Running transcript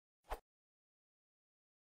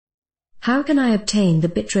How can I obtain the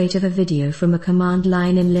bitrate of a video from a command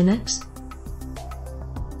line in Linux?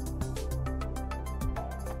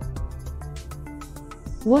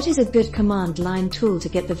 What is a good command line tool to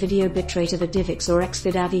get the video bitrate of a DivX or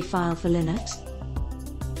xvid file for Linux?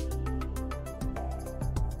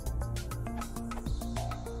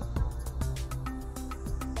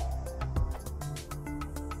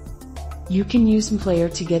 You can use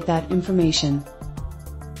mplayer to get that information.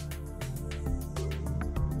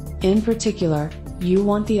 In particular, you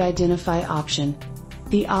want the identify option.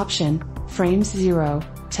 The option, frames 0,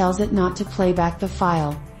 tells it not to play back the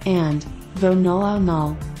file, and, though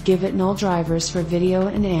null, give it null drivers for video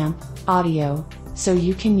and AMP, audio, so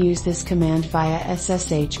you can use this command via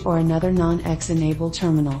SSH or another non-X enabled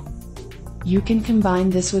terminal. You can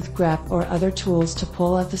combine this with grep or other tools to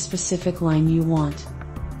pull out the specific line you want.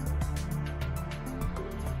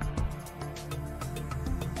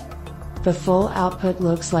 The full output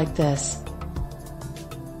looks like this.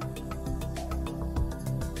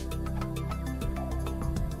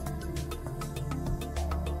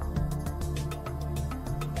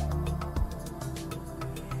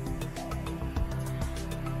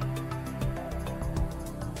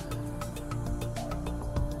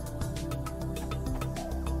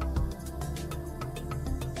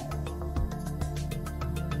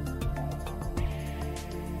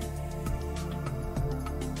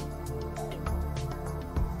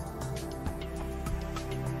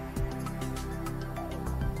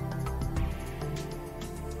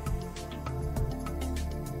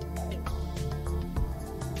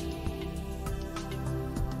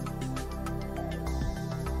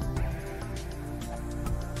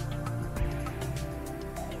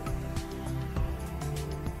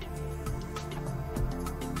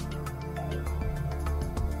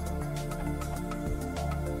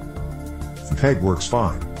 The peg works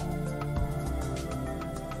fine.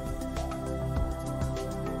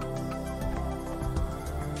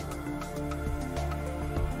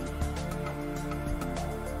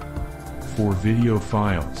 For video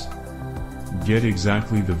files, get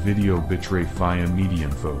exactly the video bitrate via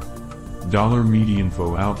mediainfo.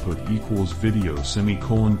 $mediainfo output equals video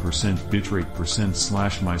 %% bitrate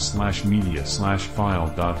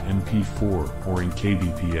 %/my/media/file.mp4 or in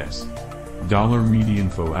kbps.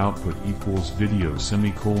 $mediainfo output equals video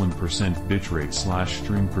 %%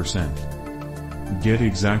 bitrate/stream%. Get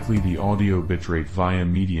exactly the audio bitrate via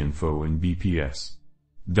mediainfo and bps.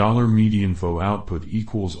 $mediainfo output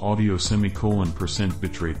equals audio %%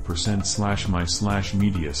 bitrate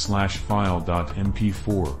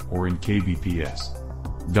 %/my/media/file.mp4 or in kbps.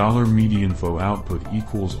 $mediainfo output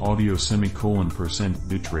equals audio %%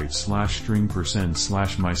 bitrate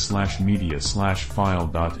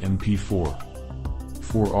 /stream%/my/media/file.mp4.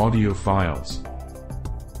 For audio files,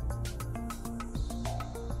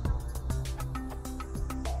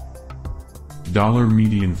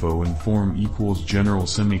 $mediainfo inform equals general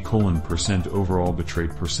 %% overall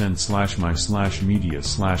bitrate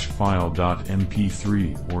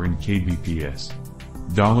 %/my/media/file.mp3 or in kbps.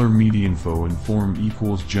 $mediainfo inform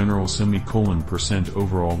equals general %%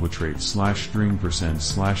 overall bitrate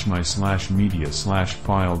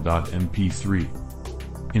 /stream%/my/media/file.mp3.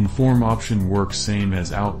 Inform option works same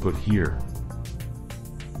as output here.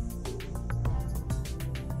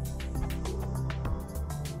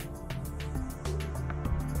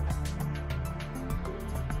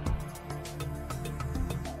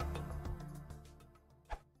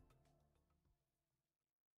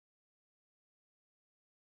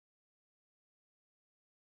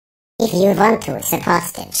 If you want to support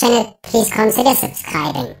the channel, please consider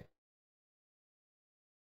subscribing.